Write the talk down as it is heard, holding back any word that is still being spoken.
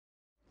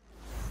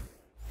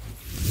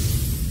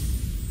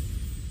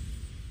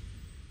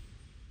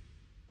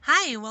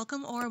Hi,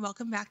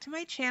 welcome back to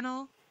my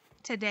channel.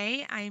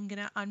 Today I am going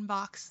to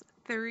unbox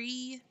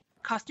 3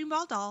 costume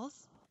ball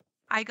dolls.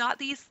 I got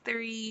these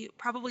 3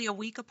 probably a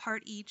week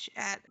apart each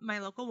at my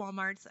local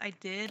Walmarts. I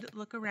did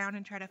look around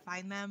and try to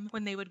find them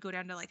when they would go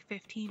down to like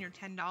 $15 or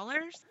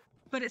 $10,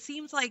 but it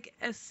seems like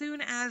as soon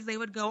as they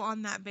would go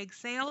on that big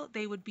sale,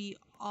 they would be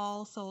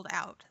all sold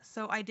out.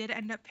 So I did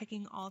end up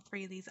picking all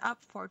 3 of these up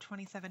for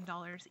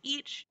 $27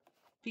 each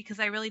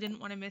because I really didn't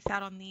want to miss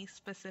out on these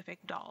specific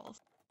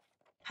dolls.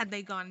 Had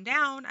they gone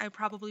down, I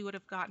probably would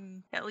have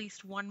gotten at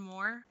least one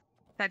more.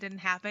 That didn't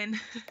happen.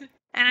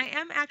 And I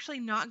am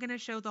actually not going to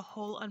show the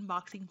whole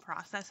unboxing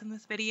process in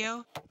this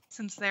video.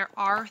 Since there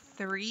are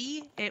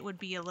 3, it would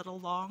be a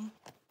little long.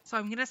 So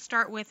I'm going to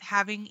start with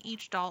having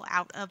each doll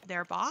out of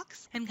their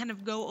box and kind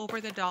of go over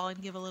the doll and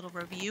give a little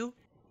review.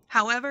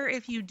 However,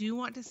 if you do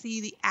want to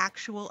see the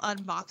actual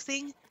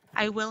unboxing,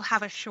 I will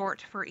have a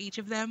short for each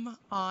of them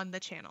on the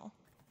channel.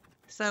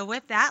 So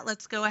with that,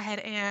 let's go ahead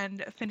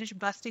and finish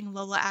busting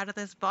Lola out of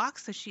this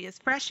box so she is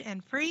fresh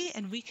and free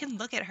and we can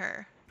look at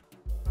her.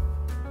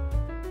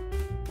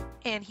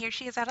 And here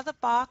she is out of the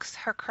box.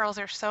 Her curls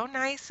are so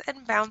nice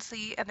and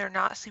bouncy and they're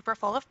not super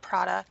full of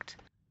product.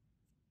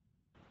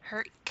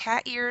 Her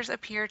cat ears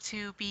appear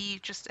to be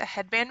just a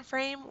headband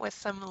frame with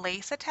some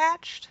lace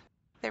attached.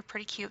 They're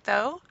pretty cute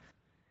though.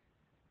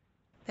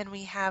 Then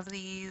we have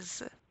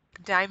these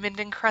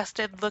diamond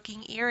encrusted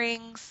looking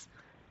earrings.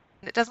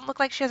 It doesn't look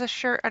like she has a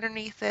shirt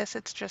underneath this.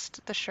 It's just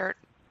the shirt,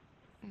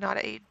 not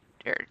a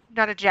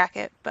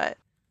jacket, but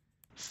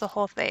it's the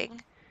whole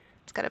thing.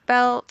 It's got a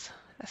belt,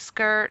 a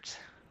skirt.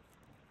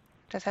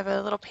 It does have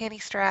a little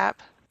panty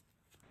strap.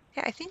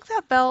 Yeah, I think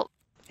that belt,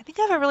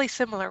 I have a really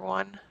similar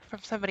one from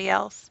somebody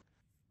else.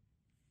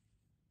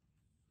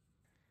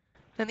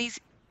 Then these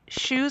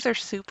shoes are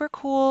super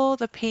cool.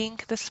 The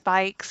pink, the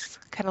spikes,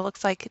 kind of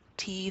looks like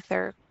teeth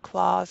or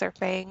claws or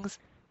fangs.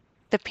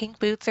 The pink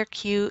boots are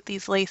cute.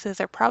 These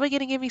laces are probably going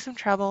to give me some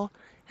trouble,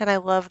 and I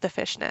love the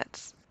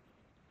fishnets.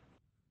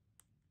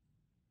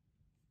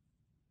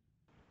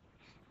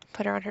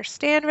 Put her on her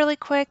stand really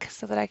quick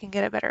so that I can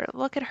get a better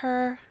look at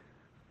her.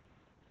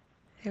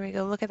 There we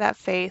go. Look at that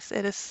face.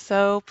 It is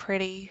so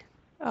pretty.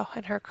 Oh,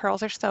 and her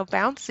curls are so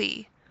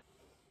bouncy.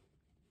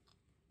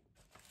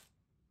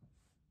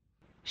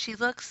 She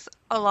looks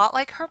a lot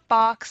like her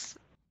box.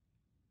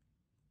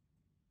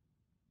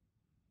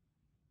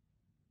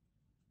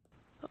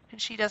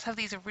 And she does have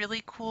these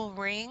really cool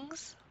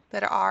rings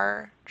that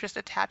are just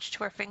attached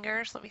to her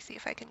fingers. Let me see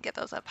if I can get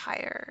those up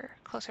higher,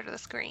 closer to the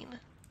screen.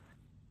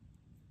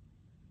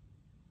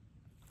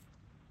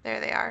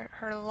 There they are,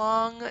 her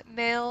long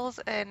nails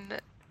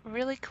and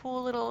really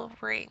cool little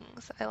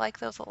rings. I like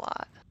those a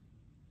lot.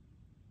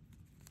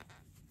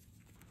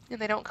 And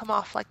they don't come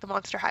off like the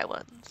Monster High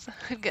ones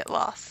and get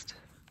lost.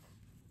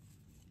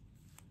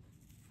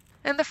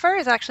 And the fur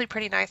is actually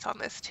pretty nice on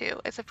this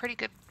too. It's a pretty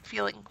good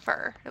feeling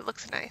fur. It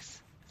looks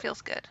nice.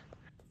 Feels good.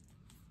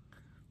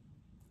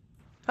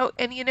 Oh,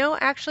 and you know,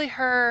 actually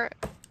her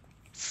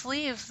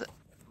sleeves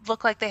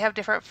look like they have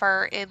different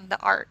fur in the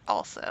art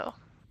also.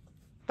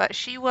 But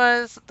she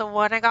was the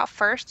one I got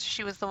first.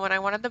 She was the one I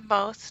wanted the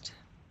most.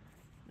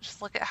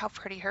 Just look at how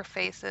pretty her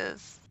face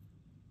is.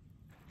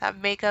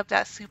 That makeup,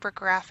 that super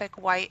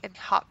graphic white and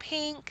hot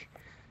pink.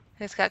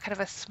 And it's got kind of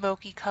a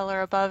smoky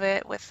color above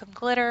it with some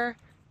glitter.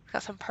 It's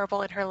got some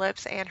purple in her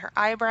lips and her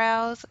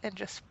eyebrows and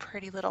just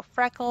pretty little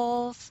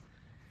freckles.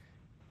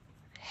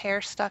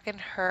 Hair stuck in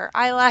her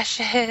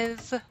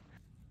eyelashes.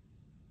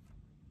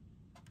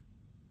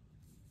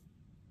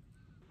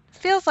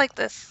 Feels like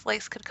this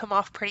lace could come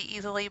off pretty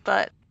easily,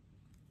 but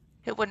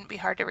it wouldn't be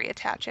hard to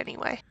reattach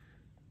anyway.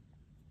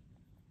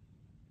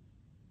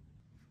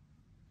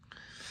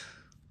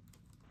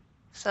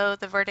 So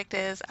the verdict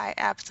is I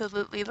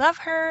absolutely love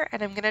her,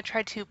 and I'm going to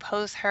try to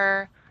pose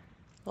her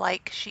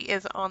like she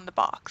is on the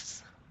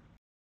box.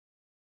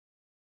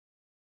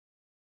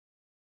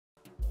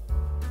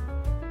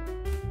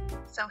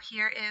 So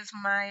here is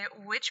my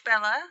Witch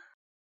Bella.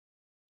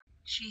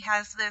 She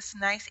has this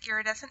nice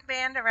iridescent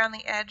band around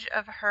the edge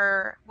of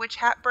her witch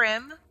hat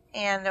brim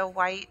and a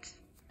white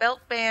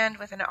belt band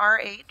with an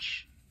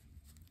RH.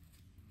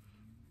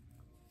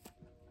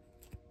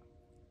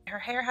 Her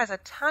hair has a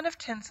ton of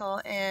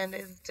tinsel and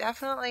is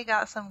definitely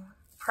got some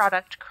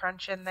product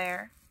crunch in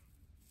there.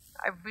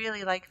 I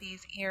really like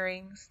these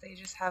earrings. They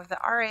just have the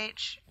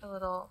RH, a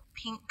little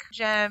pink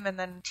gem, and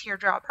then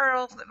teardrop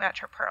pearls that match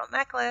her pearl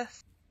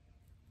necklace.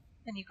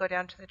 And you go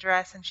down to the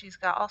dress and she's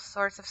got all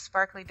sorts of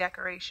sparkly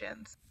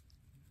decorations.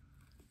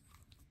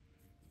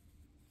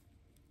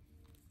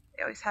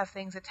 They always have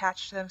things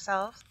attached to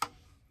themselves.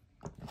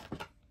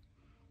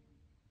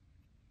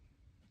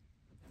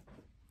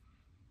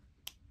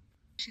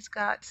 She's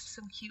got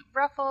some cute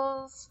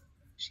ruffles.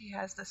 She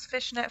has this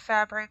fishnet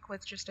fabric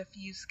with just a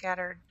few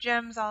scattered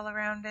gems all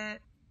around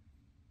it.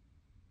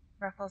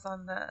 Ruffles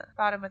on the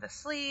bottom of the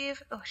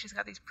sleeve. Oh, she's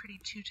got these pretty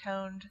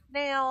two-toned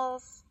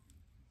nails.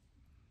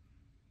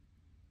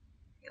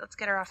 Okay, let's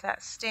get her off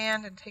that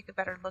stand and take a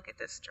better look at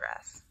this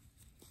dress.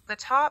 The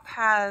top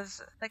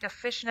has like a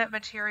fishnet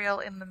material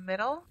in the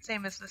middle,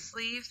 same as the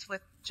sleeves,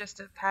 with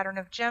just a pattern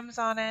of gems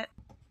on it.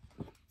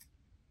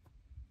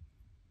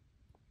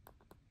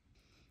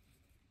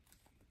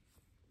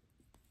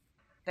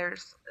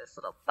 There's this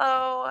little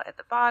bow at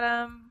the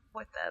bottom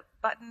with the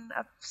button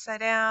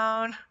upside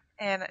down,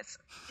 and it's,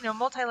 you know,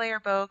 multi-layer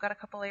bow, got a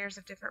couple layers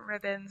of different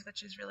ribbons,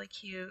 which is really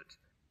cute.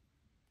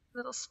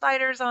 Little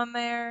spiders on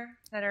there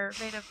that are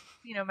made of,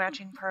 you know,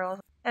 matching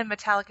pearls and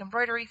metallic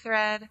embroidery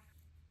thread.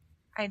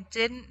 I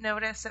didn't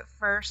notice at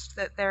first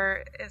that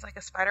there is like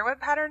a spiderweb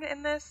pattern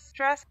in this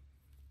dress.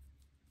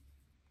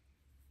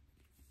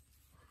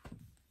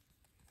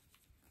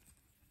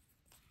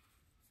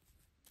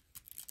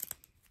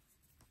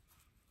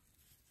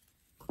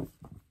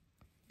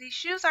 These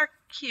shoes are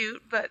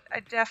cute, but I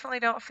definitely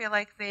don't feel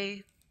like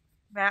they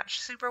match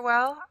super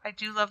well. I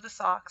do love the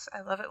socks.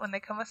 I love it when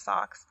they come with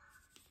socks,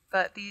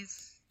 but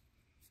these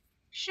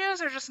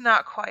shoes are just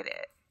not quite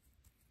it.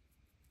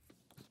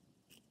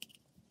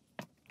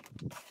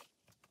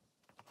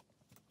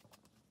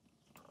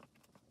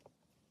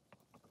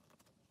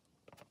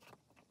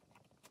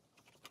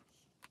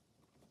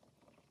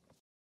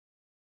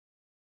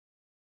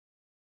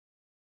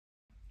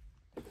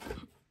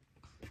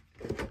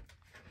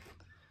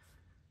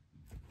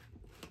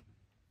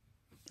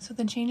 So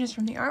the changes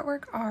from the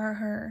artwork are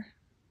her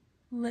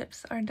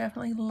lips are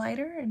definitely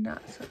lighter and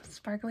not so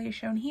sparkly as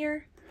shown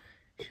here.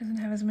 She doesn't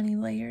have as many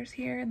layers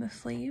here in the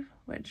sleeve,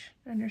 which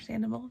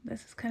understandable.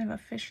 This is kind of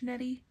a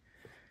fishnetty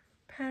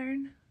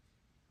pattern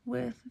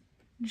with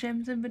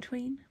gems in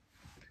between.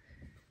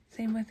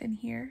 Same with in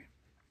here.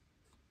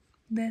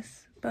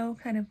 This bow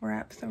kind of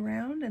wraps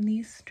around, and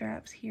these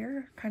straps here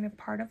are kind of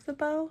part of the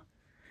bow.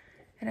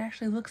 It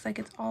actually looks like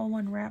it's all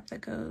one wrap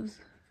that goes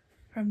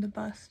from the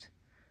bust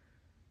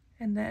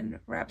and then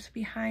wraps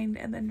behind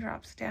and then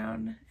drops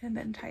down and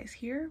then ties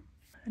here.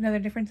 Another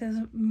difference is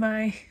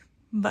my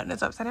button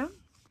is upside down,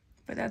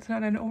 but that's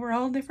not an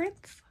overall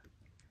difference.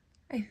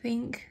 I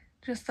think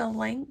just the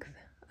length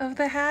of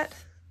the hat,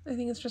 I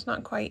think it's just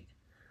not quite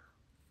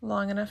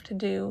long enough to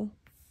do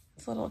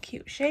this little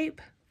cute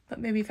shape, but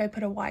maybe if I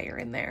put a wire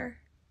in there,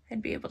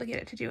 I'd be able to get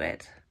it to do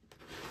it.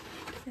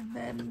 And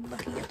then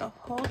looking at the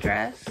whole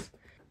dress,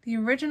 the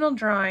original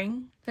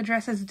drawing, the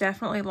dress is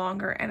definitely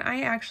longer, and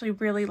I actually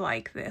really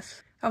like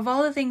this. Of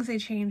all the things they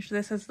changed,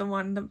 this is the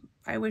one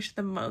I wish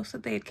the most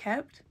that they had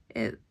kept.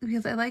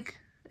 Because I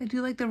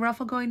do like the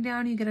ruffle going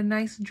down. You get a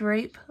nice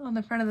drape on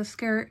the front of the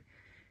skirt.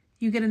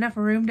 You get enough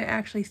room to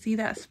actually see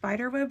that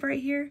spider web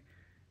right here,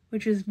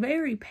 which is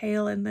very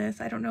pale in this.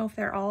 I don't know if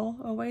they're all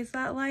always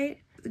that light.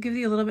 It gives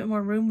you a little bit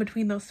more room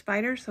between those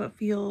spiders, so it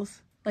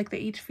feels like they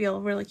each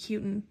feel really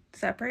cute and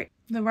separate.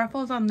 The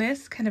ruffles on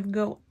this kind of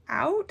go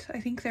out. I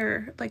think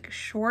they're like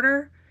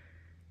shorter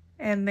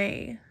and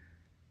they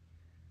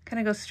kind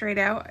of go straight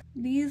out.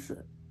 These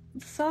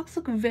socks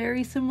look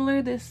very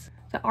similar. The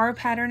R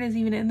pattern is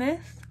even in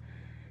this.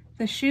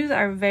 The shoes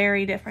are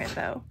very different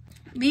though.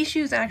 These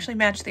shoes actually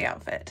match the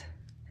outfit,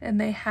 and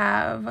they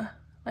have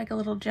like a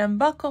little gem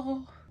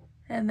buckle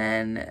and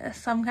then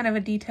some kind of a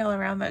detail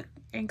around the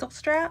ankle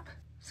strap.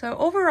 So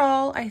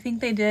overall, I think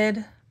they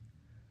did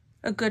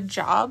a good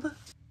job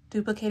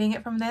duplicating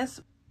it from this.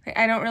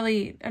 I don't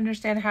really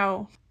understand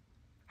how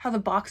the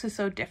box is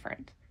so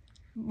different.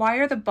 Why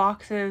are the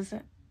boxes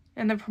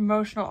and the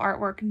promotional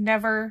artwork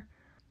never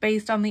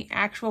based on the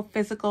actual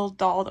physical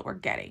doll that we're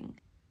getting?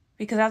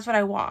 Because that's what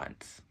I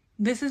want.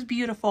 This is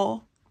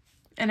beautiful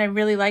and I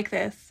really like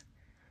this,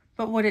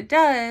 but what it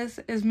does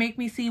is make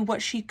me see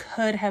what she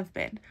could have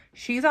been.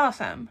 She's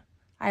awesome.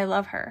 I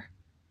love her.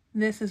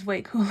 This is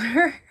way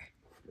cooler.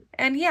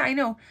 And yeah, I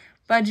know,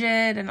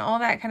 budget and all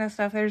that kind of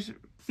stuff. There's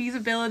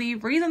feasibility,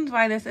 reasons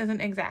why this isn't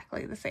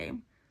exactly the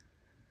same.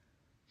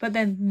 But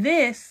then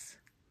this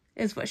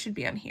is what should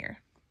be on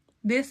here.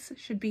 This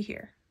should be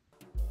here.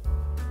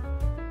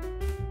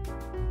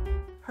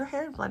 Her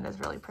hair blend is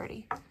really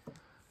pretty.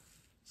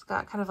 It's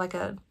got kind of like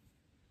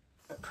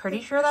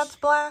pretty sure that's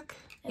black.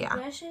 Yeah.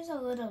 The brush is a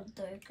little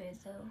darker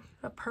though.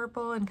 A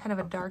purple and kind of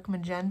a dark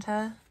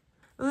magenta.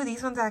 Ooh,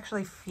 these ones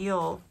actually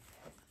feel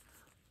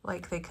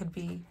like they could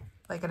be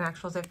like an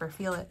actual zipper.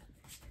 Feel it.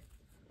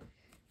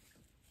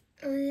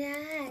 Oh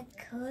yeah,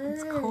 cool.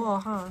 It's cool,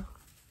 huh?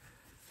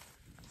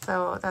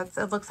 So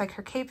it looks like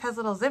her cape has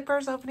little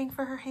zippers opening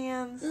for her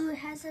hands. Ooh, it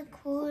has a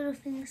cool little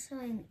thing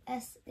showing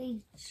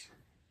SH.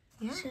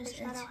 Yeah, the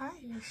Shadow High.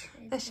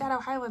 The Shadow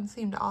High ones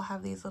seem to all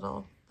have these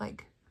little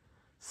like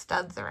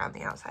studs around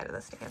the outside of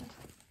the stand.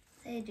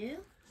 They do?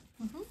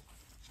 Mm-hmm.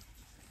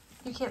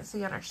 You can't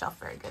see on her shelf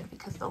very good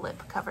because the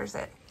lip covers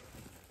it.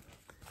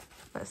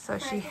 But so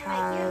she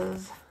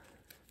has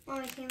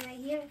Mama came right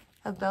here.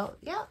 A belt.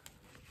 Yeah.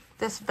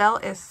 This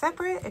belt is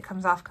separate. It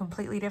comes off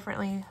completely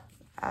differently,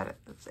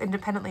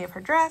 independently of her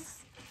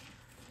dress.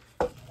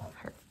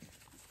 Her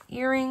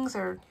earrings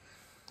are,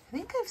 I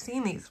think I've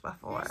seen these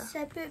before. They're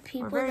separate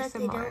people that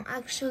similar. They don't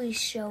actually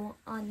show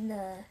on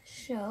the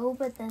show,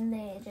 but then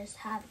they just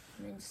have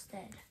them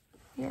instead.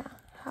 Yeah.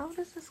 How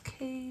does this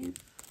cape?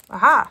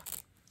 Aha!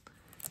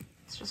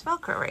 It's just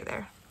Velcro right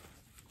there.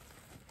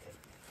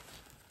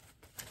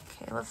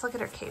 Okay, let's look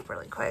at her cape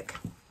really quick.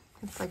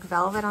 It's like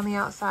velvet on the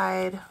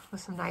outside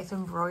with some nice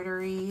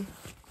embroidery.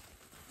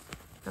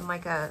 And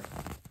like a,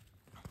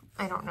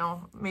 I don't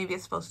know, maybe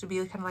it's supposed to be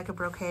kind of like a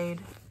brocade,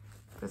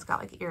 but it's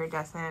got like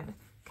iridescent,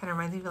 kind of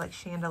reminds me of like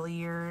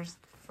chandeliers,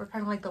 or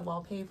kind of like the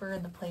wallpaper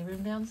in the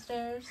playroom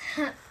downstairs.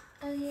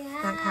 Oh yeah.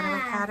 That kind of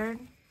a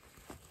pattern.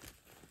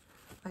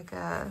 Like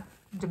a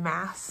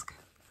damask.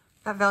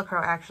 That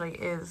Velcro actually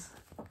is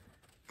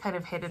kind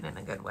of hidden in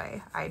a good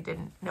way. I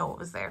didn't know it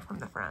was there from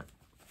the front.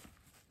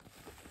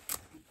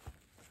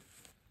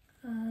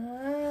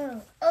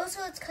 Oh,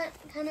 so it's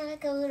kind of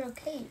like a little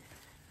cape.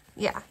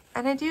 Yeah,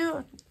 and I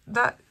do,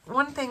 that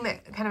one thing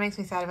that kind of makes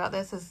me sad about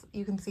this is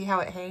you can see how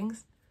it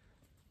hangs.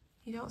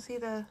 You don't see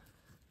the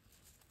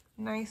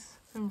nice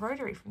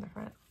embroidery from the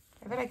front.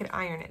 I bet I could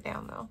iron it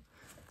down though,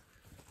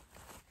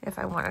 if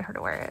I wanted her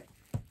to wear it.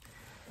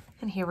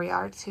 And here we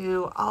are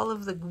to all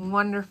of the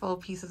wonderful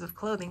pieces of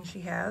clothing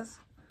she has.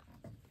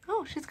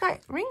 Oh, she's got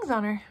rings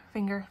on her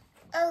finger.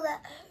 Oh,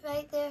 that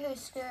right there, her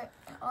skirt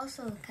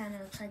also kind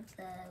of looks like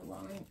the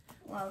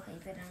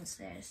wallpaper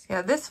downstairs.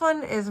 Yeah, this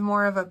one is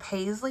more of a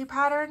paisley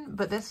pattern,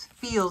 but this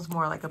feels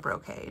more like a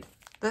brocade.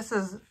 This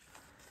is,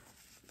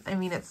 I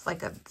mean, it's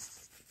like a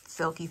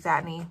silky,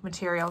 satiny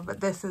material, but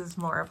this is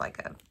more of like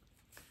a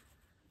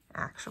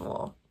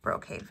actual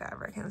brocade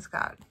fabric. And it's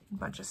got a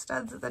bunch of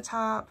studs at the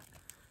top,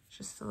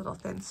 just the little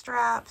thin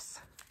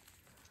straps.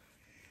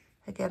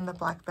 Again, the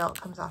black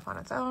belt comes off on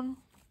its own.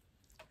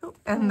 Ooh,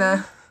 and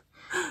the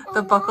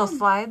buckle Mom,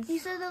 slides.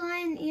 These are the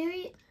lion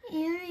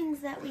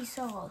earrings that we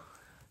saw.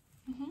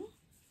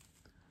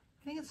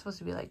 I think it's supposed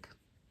to be like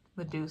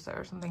Medusa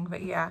or something,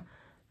 but yeah,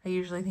 I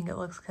usually think it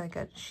looks like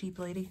a sheep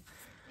lady.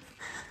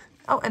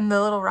 Oh, and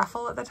the little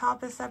ruffle at the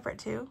top is separate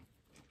too.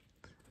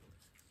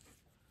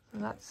 So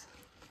that's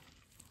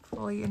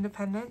fully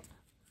independent.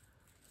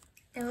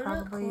 It would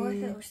look cool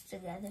if it was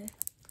together.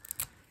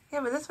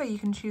 Yeah, but this way you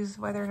can choose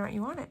whether or not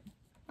you want it.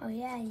 Oh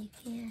yeah, you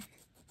can.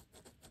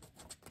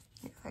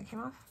 Yeah, that came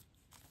off.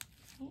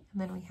 And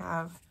then we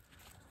have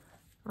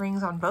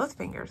rings on both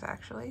fingers,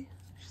 actually.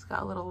 She's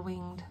got a little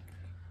winged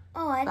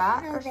Oh, I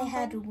bat didn't know or they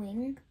had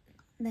something.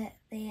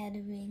 they had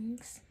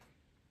wings.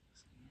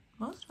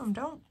 Most of them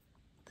don't.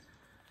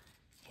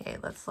 Okay,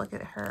 let's look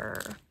at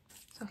her.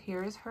 So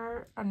here's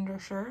her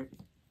undershirt.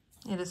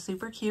 It is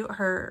super cute.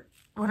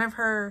 One of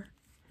her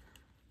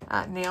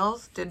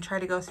nails did try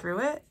to go through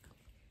it.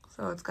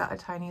 So it's got a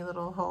tiny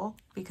little hole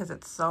because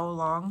it's so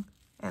long,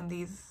 and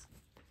the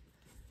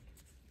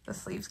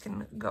sleeves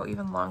can go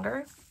even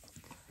longer.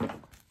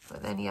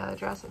 But then yeah, the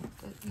dress,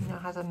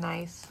 has a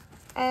nice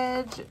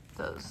edge.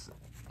 Those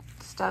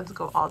studs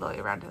go all the way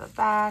around to the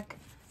back.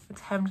 It's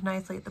hemmed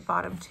nicely at the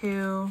bottom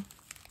too.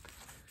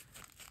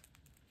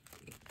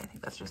 I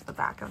think that's just the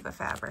back of the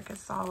fabric is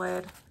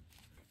solid.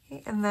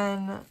 Okay, and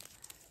then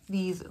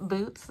these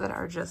boots that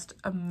are just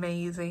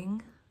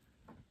amazing.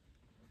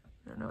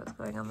 I don't know what's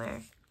going on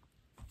there.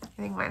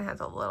 I think mine has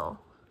a little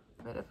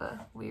bit of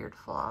a weird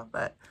flaw,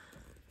 but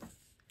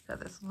got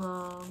this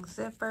long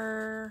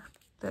zipper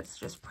that's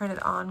just printed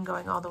on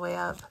going all the way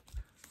up,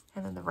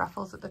 and then the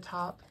ruffles at the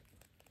top.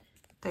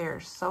 They're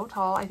so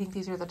tall. I think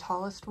these are the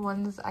tallest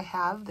ones I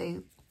have. They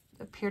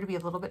appear to be a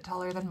little bit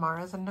taller than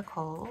Mara's and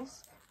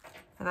Nicole's,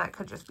 and that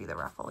could just be the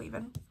ruffle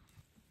even.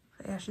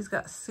 But yeah, she's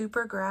got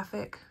super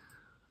graphic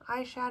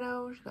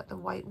eyeshadow. She's got the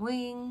white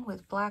wing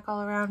with black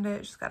all around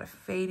it. She's got a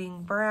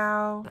fading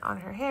brow. On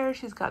her hair,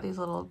 she's got these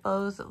little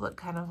bows that look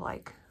kind of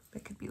like they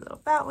could be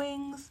little bat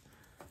wings.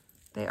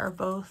 They are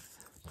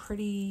both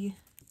pretty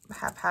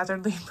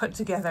haphazardly put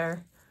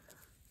together.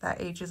 That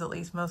H is at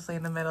least mostly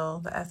in the middle,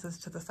 the S is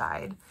to the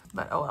side,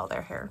 but oh well,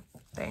 they're hair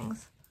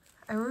things.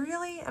 I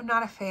really am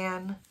not a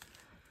fan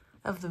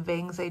of the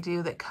bangs they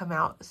do that come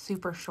out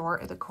super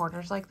short at the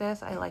corners like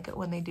this. I like it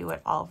when they do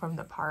it all from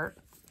the part.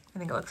 I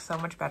think it looks so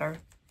much better.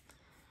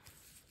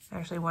 I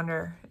actually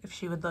wonder if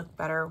she would look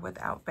better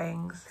without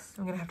bangs.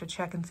 I'm gonna have to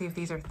check and see if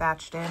these are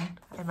thatched in.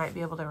 I might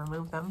be able to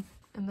remove them.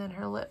 And then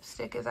her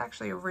lipstick is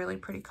actually a really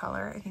pretty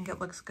color. I think it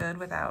looks good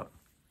without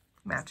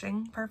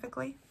matching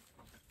perfectly.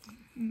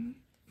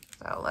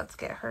 So let's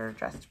get her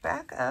dressed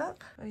back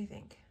up. What do you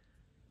think?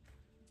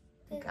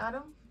 You got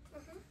them?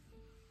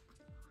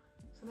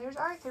 So there's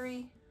our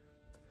three.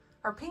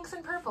 Our pinks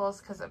and purples,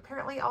 because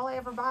apparently all I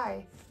ever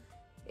buy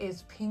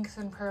is pinks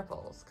and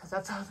purples, because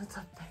that's all that's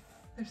up there.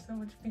 There's so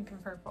much pink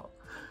and purple.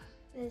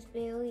 There's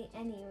barely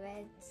any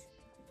reds.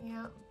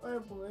 Yeah.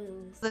 Or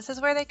blues. This is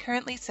where they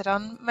currently sit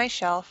on my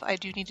shelf. I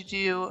do need to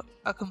do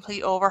a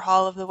complete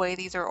overhaul of the way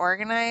these are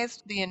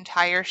organized, the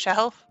entire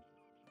shelf.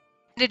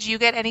 Did you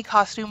get any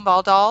costume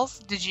ball dolls?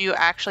 Did you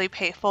actually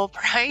pay full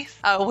price?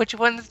 Which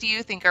ones do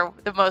you think are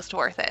the most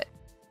worth it?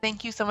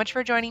 Thank you so much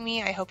for joining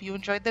me. I hope you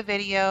enjoyed the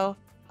video.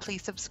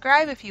 Please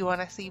subscribe if you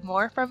want to see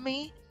more from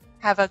me.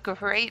 Have a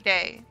great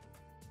day.